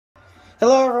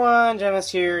Hello everyone,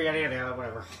 Gemus here, yada yada yada,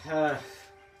 whatever.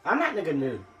 I'm not in a good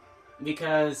mood,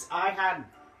 because I had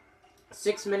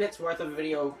 6 minutes worth of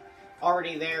video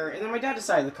already there, and then my dad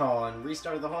decided to call and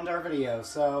restarted the whole entire video,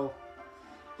 so...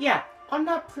 Yeah, I'm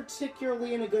not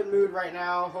particularly in a good mood right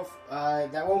now.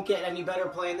 That won't get any better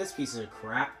playing this piece of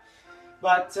crap.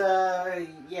 But,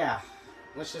 yeah.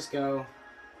 Let's just go.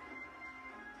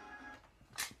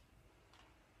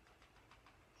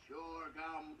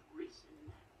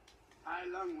 Tai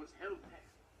Lung was held there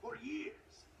for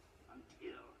years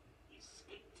until he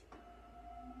escaped.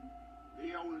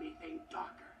 The only thing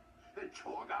darker than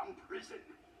Chorgam prison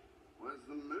was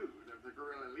the mood of the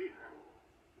guerrilla leader.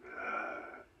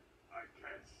 I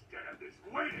can't stand this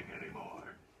waiting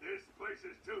anymore. This place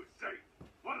is too safe.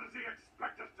 What does he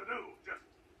expect us to do?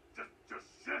 Just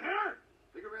sit here?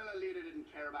 The guerrilla leader didn't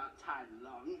care about Tai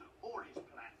Lung or his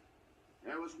plan.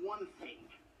 There was one thing,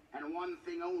 and one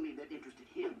thing only, that interested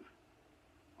him.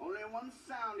 Only one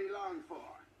sound he longed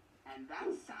for, and that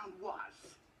sound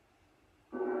was...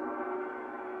 the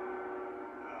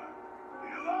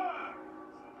alarm!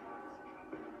 Someone's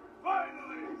coming.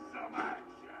 Finally, some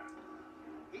action!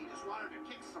 He just wanted to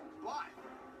kick some butt.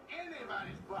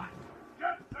 Anybody's butt.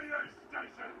 Get to your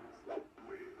stations!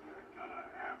 We're gonna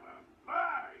have a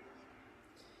fight!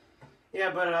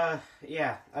 Yeah, but,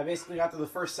 yeah, I basically got to the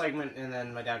first segment, and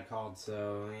then my dad called,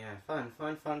 so, yeah, fun.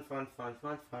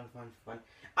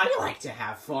 I like to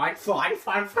have fun.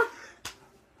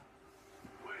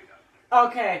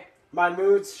 Okay, my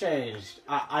mood's changed.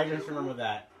 I just remember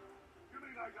that.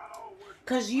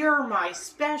 Cause you're my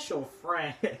special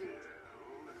friend.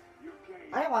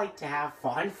 I like to have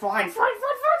fun.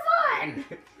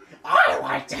 I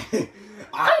like to...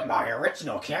 I'm my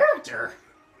original character.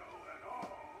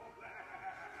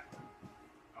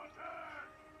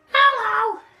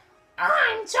 Hello,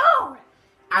 I'm Toad.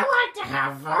 I like to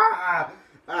have fun.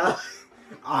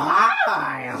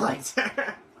 I like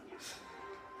to...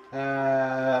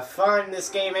 fun, this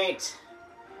game ain't.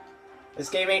 This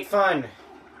game ain't fun.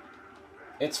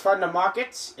 It's fun to mock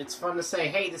it. It's fun to say,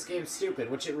 hey, this game's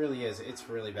stupid, which it really is. It's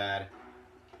really bad.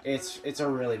 It's a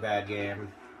really bad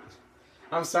game.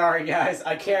 I'm sorry, guys.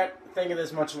 I can't think of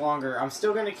this much longer. I'm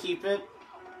still gonna keep it,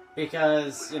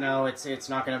 because, you know, it's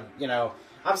not gonna, you know...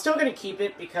 I'm still gonna keep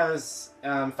it, because,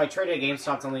 if I trade it at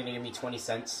GameStop, it's only gonna give me 20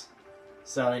 cents.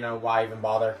 So, you know, why even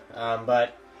bother?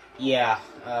 But, yeah,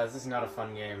 this is not a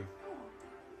fun game.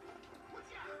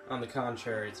 On the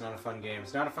contrary, it's not a fun game.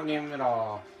 It's not a fun game at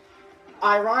all.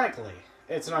 Ironically,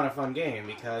 it's not a fun game,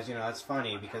 because, you know, it's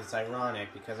funny, because it's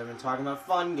ironic, because I've been talking about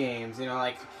fun games, you know,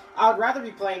 like, I would rather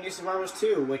be playing New Super Mario Bros.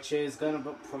 2, which is gonna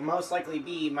most likely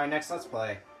be my next Let's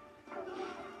Play.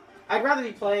 I'd rather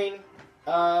be playing...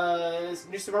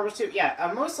 New Super Mario Bros. 2.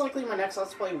 Yeah, most likely my next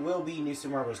Let's Play will be New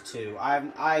Super Mario Bros. 2.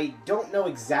 I don't know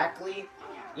exactly.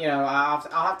 You know, I'll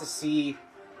have to see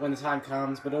when the time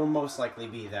comes, but it'll most likely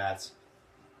be that.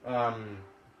 I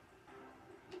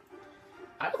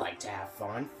would like to have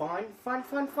fun.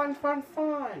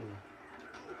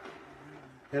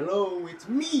 Hello, it's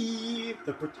me,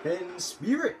 the pretend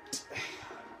spirit.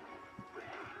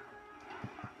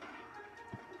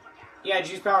 Yeah,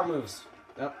 juice power moves.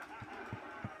 Yep.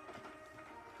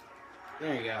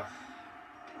 There you go.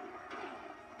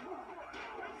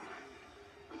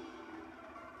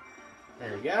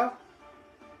 There we go.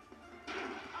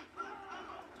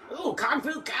 Ooh, Kung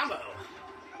Fu combo!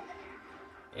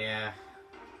 Yeah.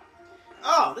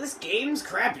 Oh, this game's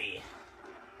crappy.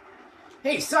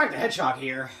 Hey, Sonic the Hedgehog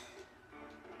here.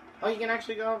 Oh, you can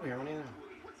actually go over here. What do you know?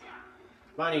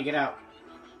 Bonnie, get out.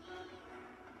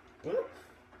 Whoop.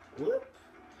 Whoop.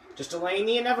 Just delaying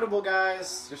the inevitable,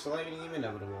 guys. Just delaying the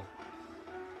inevitable.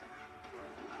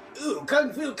 Ooh,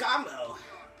 Kung Fu combo!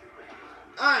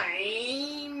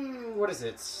 What is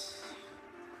it?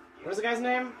 What is the guy's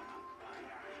name?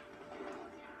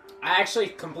 I actually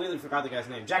completely forgot the guy's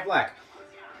name. Jack Black.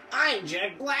 I'm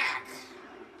Jack Black!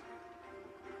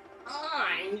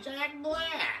 I'm Jack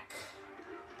Black!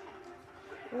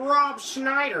 Rob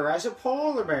Schneider as a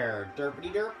polar bear.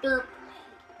 Derpity derp derp.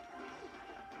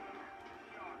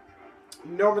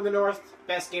 Norm of the North,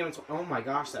 best game in... Oh my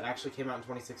gosh, that actually came out in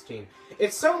 2016.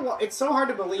 It's so hard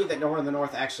to believe that Norm of the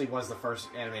North actually was the first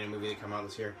animated movie to come out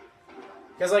this year.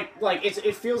 Because,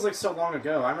 it feels like so long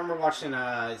ago. I remember watching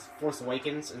Force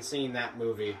Awakens and seeing that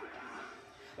movie.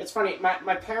 It's funny,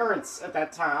 my parents at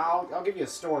that time... I'll give you a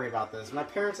story about this. My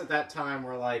parents at that time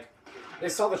were like... They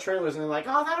saw the trailers and they're like,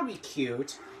 oh, that'll be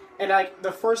cute. And, like,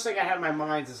 the first thing I had in my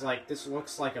mind is, like, this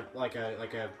looks like a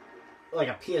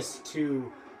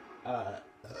PS2...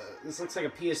 this looks like a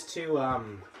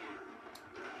PS2,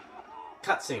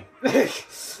 cutscene.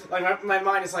 Like my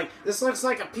mind is like, this looks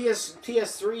like a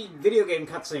PS3 video game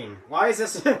cutscene. Why is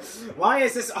this? Why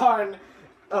is this on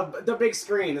the big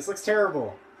screen? This looks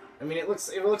terrible. I mean, it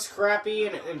looks crappy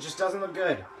and it just doesn't look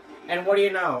good. And what do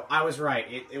you know? I was right.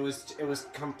 It was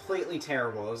completely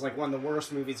terrible. It was like one of the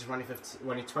worst movies of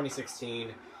 2016,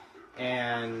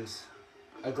 and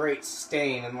a great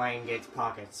stain in Lionsgate's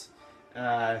pockets.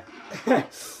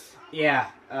 Yeah,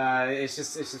 it's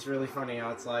just really funny how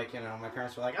it's like, you know, my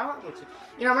parents were like, oh,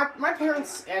 you know, my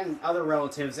parents and other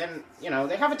relatives, and, you know,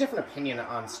 they have a different opinion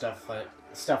on stuff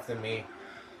than me.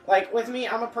 Like, with me,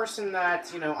 I'm a person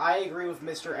that, you know, I agree with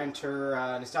Mr. Enter,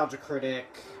 Nostalgia Critic,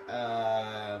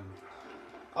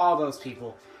 all those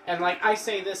people. And, like, I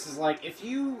say this is, like, if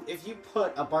you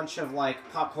put a bunch of, like,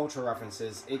 pop culture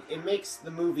references, it makes the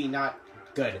movie not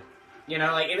good. You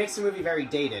know, like, it makes the movie very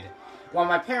dated. While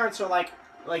my parents are, like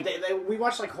we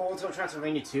watched, like, Hotel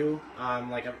Transylvania 2,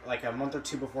 like a month or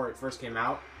two before it first came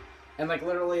out. And, like,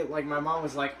 literally, like, my mom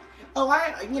was like, oh,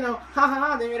 you know,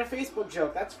 haha, they made a Facebook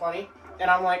joke, that's funny. And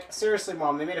I'm like, seriously,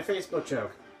 Mom, they made a Facebook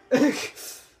joke.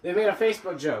 They made a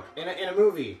Facebook joke in a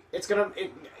movie.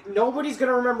 Nobody's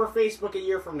gonna remember Facebook a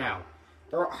year from now.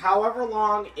 Or however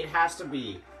long it has to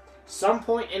be. Some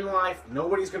point in life,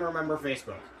 nobody's gonna remember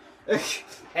Facebook.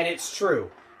 And it's true.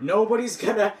 Nobody's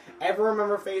gonna ever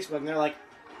remember Facebook. And they're like,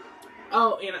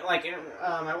 oh, you know, like,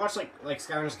 I watched, like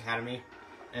Skylanders Academy.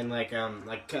 And,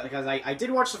 because I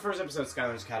did watch the first episode of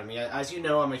Skylanders Academy. As you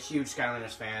know, I'm a huge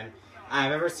Skylanders fan. I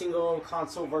have every single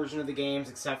console version of the games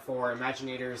except for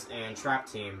Imaginators and Trap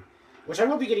Team, which I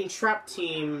will be getting Trap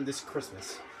Team this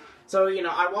Christmas. So, you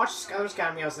know, I watched Skylanders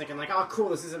Academy, I was thinking, like, oh, cool,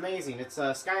 this is amazing. It's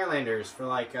Skylanders for,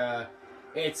 like,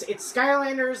 it's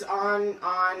Skylanders on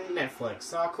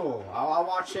Netflix. Oh, cool. I'll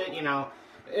watch it, you know.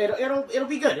 It'll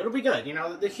be good. It'll be good. You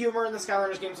know, the humor in the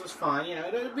Skylanders games was fun. You know,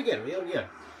 it'll be good. It'll be good.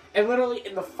 And literally,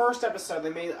 in the first episode, they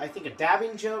made, I think, a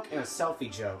dabbing joke and a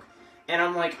selfie joke. And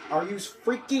I'm like, are you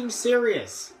freaking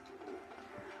serious?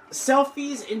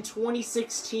 Selfies in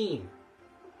 2016.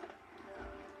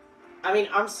 I mean,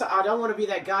 I don't want to be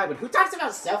that guy, but who talks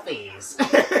about selfies?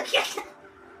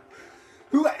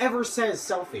 Who ever says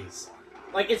selfies?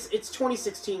 Like, it's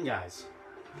 2016, guys.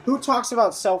 Who talks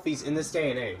about selfies in this day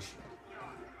and age?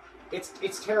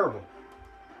 It's terrible.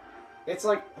 It's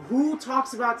like, who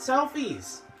talks about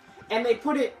selfies? And they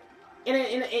put it in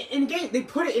a game. They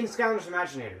put it in Skylanders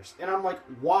Imaginators, and I'm like,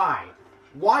 why?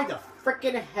 Why the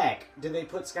frickin' heck did they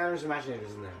put Skylanders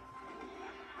Imaginators in there?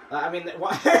 I mean,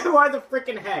 why the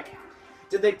frickin' heck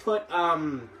did they put a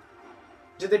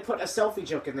selfie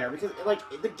joke in there? Because, like,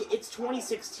 it's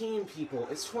 2016, people.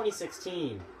 It's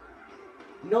 2016.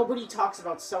 Nobody talks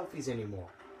about selfies anymore.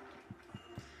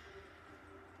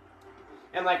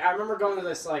 And, like, I remember going to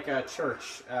this, like,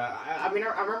 church. I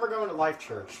remember going to Life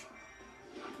Church.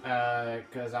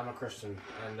 Because I'm a Christian.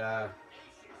 And,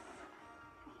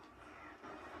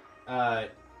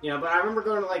 you know, but I remember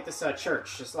going to, like, this,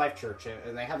 church, this Life Church,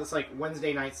 and they had this, like,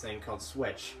 Wednesday nights thing called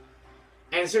Switch.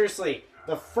 And seriously,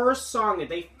 the first song that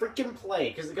they freaking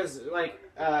play, because, like,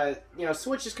 you know,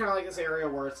 Switch is kind of like this area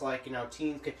where it's like, you know,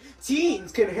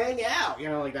 teens can hang out, you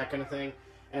know, like that kind of thing.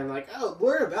 And like, oh,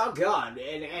 learn about God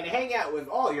and hang out with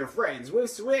all your friends with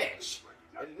Switch.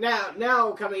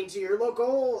 Now coming to your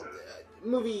local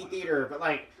movie theater, but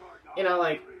like, you know,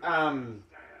 like, and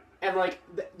like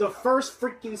the first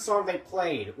freaking song they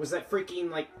played was that freaking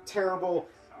like terrible,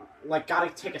 like gotta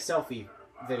take a selfie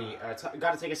video,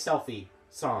 gotta take a selfie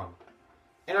song.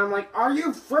 And I'm like, are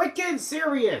you freaking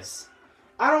serious?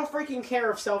 I don't freaking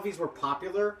care if selfies were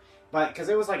popular. But, because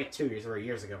it was like 2 years or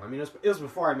years ago. I mean, it was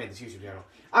before I made this YouTube channel.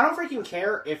 I don't freaking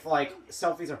care if, like,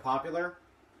 selfies are popular.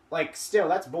 Like, still,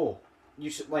 that's bull. You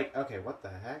should, like, okay, what the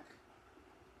heck?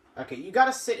 Okay, you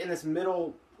gotta sit in this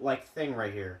middle, like, thing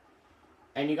right here.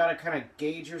 And you gotta kind of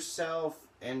gauge yourself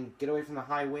and get away from the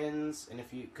high winds. And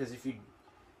if you,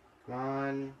 come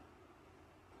on.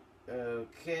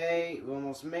 Okay, we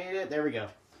almost made it. There we go.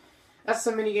 That's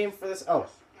the minigame for this. Oh.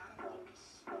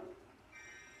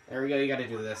 There we go, you gotta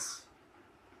do this.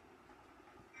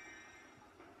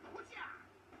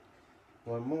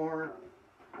 One more.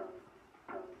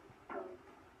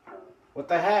 What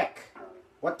the heck?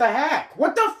 What the heck?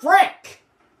 What the frick?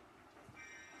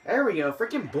 There we go,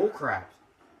 freaking bullcrap.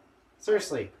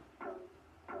 Seriously.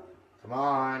 Come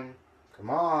on. Come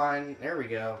on. There we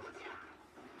go.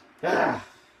 Ah.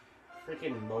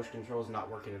 Freaking motion control's not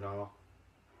working at all.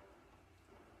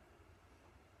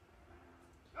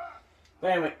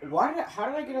 But anyway, how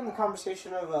did I get in the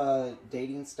conversation of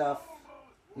dating stuff?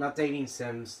 Not dating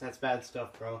Sims. That's bad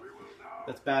stuff, bro.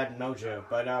 That's bad mojo.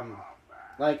 But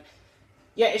like,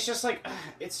 yeah, it's just like,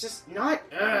 it's just not.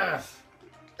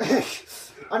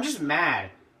 I'm just mad.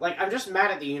 Like, I'm just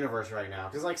mad at the universe right now.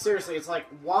 Because, like, seriously, it's like,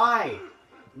 why?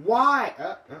 Why?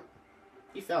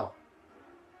 He fell.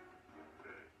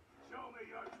 Show me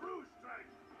your true strength.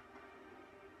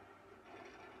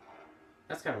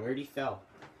 That's kind of weird. He fell.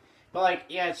 But, like,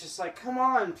 yeah, it's just like, come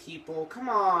on, people. Come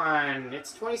on.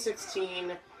 It's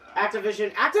 2016.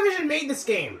 Activision made this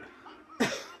game.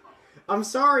 I'm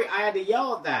sorry I had to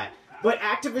yell at that. But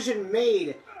Activision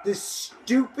made this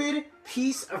stupid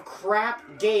piece of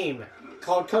crap game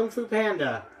called Kung Fu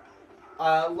Panda,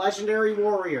 Legendary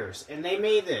Warriors. And they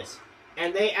made this.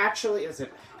 And they actually... Listen,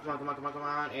 come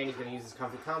on. And he's going to use his Kung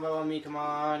Fu combo on me. Come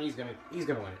on. He's gonna win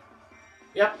it.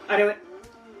 Yep, I knew it.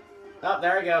 Oh,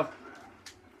 there we go.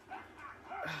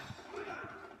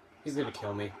 He's gonna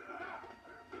kill me.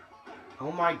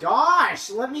 Oh my gosh!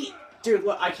 Let me... Dude,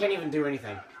 look, I can't even do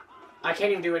anything. I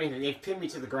can't even do anything. They've pinned me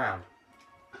to the ground.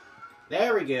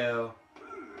 There we go.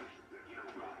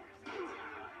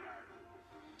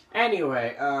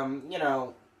 Anyway, you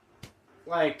know,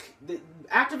 like,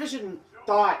 Activision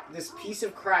thought this piece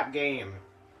of crap game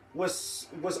was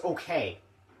okay.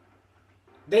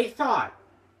 They thought...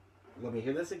 Let me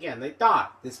hear this again. They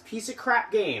thought this piece of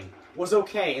crap game was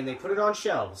okay, and they put it on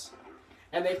shelves.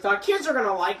 And they thought, kids are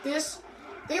gonna like this.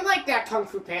 They like that Kung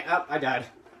Fu Panda... Oh, I died.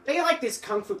 They like this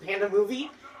Kung Fu Panda movie.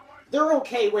 They're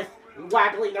okay with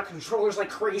waggling their controllers like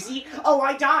crazy. Oh,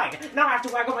 I died. Now I have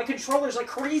to waggle my controllers like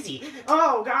crazy.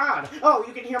 Oh, God. Oh,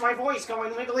 you can hear my voice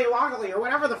going wiggly woggly or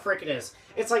whatever the frick it is.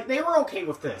 It's like they were okay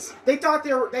with this. They thought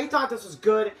this was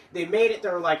good. They made it. They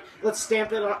were like, let's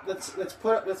stamp it on. Let's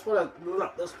put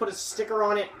a sticker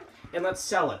on it and let's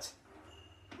sell it.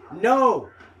 No.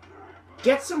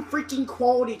 Get some freaking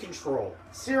quality control.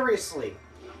 Seriously.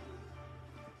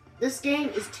 This game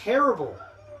is terrible.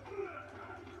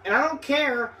 And I don't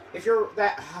care if you're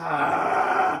that...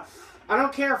 I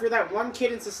don't care if you're that one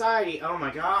kid in society. Oh my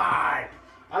god.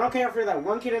 I don't care if you're that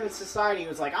one kid in society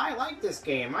who's like, I like this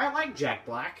game. I like Jack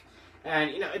Black. And,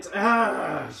 you know, it's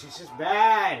just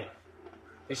bad.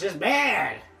 It's just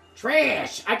bad.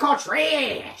 Trash. I call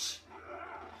trash.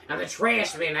 I'm the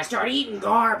trash man. I start eating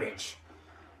garbage.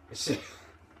 It's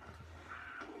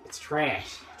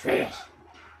trash. Trash.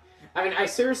 I mean, I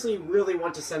seriously really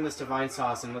want to send this to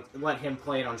Vinesauce and let him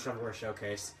play it on Shovelware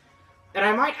Showcase. And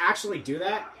I might actually do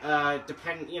that,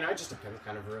 you know, it just depends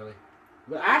kind of really.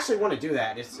 But I actually want to do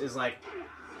that, is like,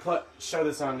 show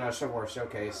this on Shovelware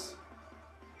Showcase.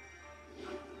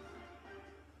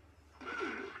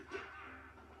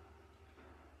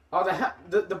 Oh,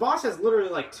 the boss has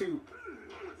literally like two...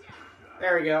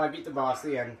 There we go, I beat the boss,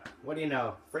 the end. What do you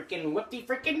know? Freaking whoopty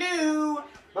freaking do!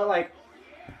 But like...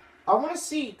 I want to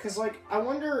see, because, like, I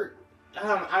wonder,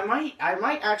 I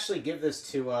might actually give this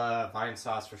to,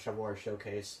 Vinesauce for Shovelware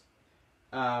Showcase.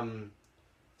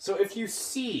 So if you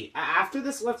see, after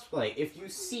this Let's Play, if you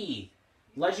see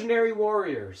Legendary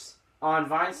Warriors on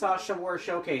Vinesauce Shovelware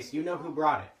Showcase, you know who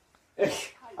brought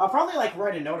it. I'll probably, like,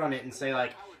 write a note on it and say,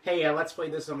 like, hey, let's play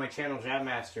this on my channel,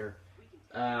 Jabmaster.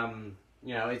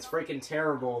 You know, it's freaking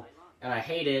terrible, and I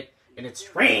hate it, and it's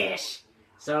trash,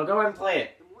 so go ahead and play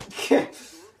it.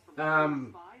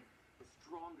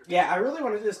 Yeah, I really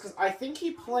want to do this, because I think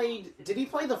he played... Did he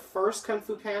play the first Kung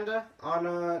Fu Panda on,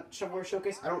 Shovelware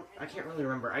Showcase? I can't really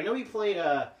remember. I know he played,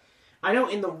 I know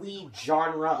in the Wii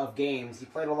genre of games, he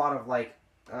played a lot of, like,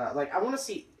 I want to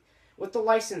see... With the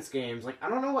licensed games, like, I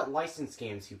don't know what licensed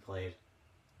games he played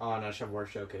on, Shovelware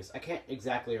Showcase. I can't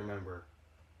exactly remember.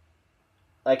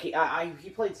 Like, he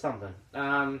played something.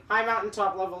 High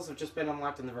mountaintop levels have just been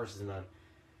unlocked in the Versus mode.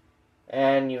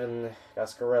 And even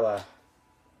got Gorilla.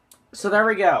 So there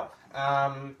we go.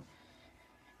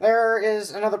 There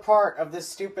is another part of this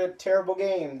stupid, terrible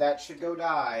game that should go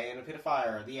die in a pit of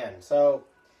fire at the end. So,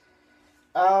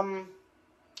 I've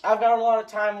got a lot of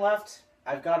time left.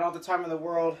 I've got all the time in the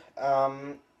world.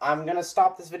 I'm gonna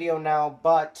stop this video now,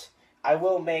 but I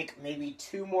will make maybe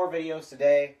 2 more videos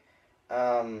today.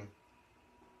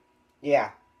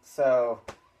 Yeah, so...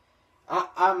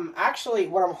 I'm actually,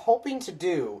 what I'm hoping to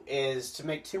do is to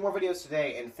make 2 more videos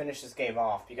today and finish this game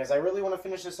off, because I really want to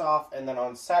finish this off, and then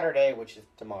on Saturday, which is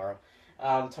tomorrow,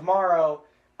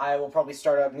 I will probably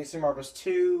start up New Super Mario Bros.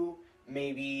 2,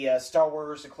 maybe Star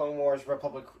Wars, The Clone Wars,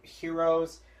 Republic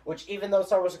Heroes, which even though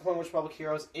Star Wars, The Clone Wars, Republic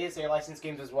Heroes is a licensed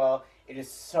game as well, it is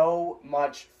so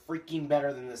much freaking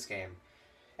better than this game.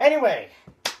 Anyway,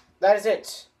 that is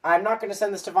it. I'm not going to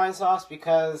send this to Vinesauce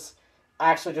because... I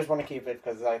actually just want to keep it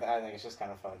because I think it's just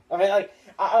kind of fun. I mean, like,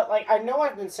 I know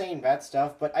I've been saying bad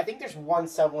stuff, but I think there's one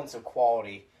semblance of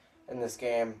quality in this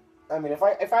game. I mean, if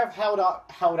I've held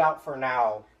out for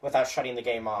now without shutting the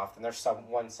game off, then there's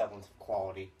one semblance of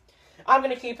quality. I'm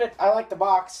going to keep it. I like the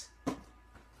box.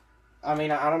 I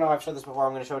mean, I don't know if I've showed this before.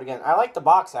 I'm going to show it again. I like the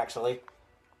box, actually.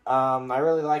 I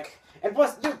really like... And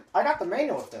plus, dude, I got the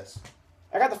manual with this.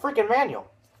 I got the freaking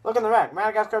manual. Look in the back.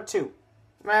 Madagascar 2.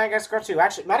 Madagascar 2.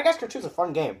 Actually, Madagascar 2 is a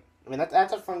fun game. I mean,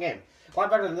 that's a fun game. A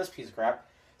lot better than this piece of crap.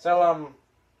 So,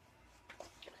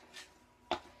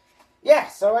 yeah,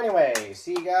 so anyway,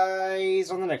 see you guys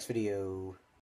on the next video.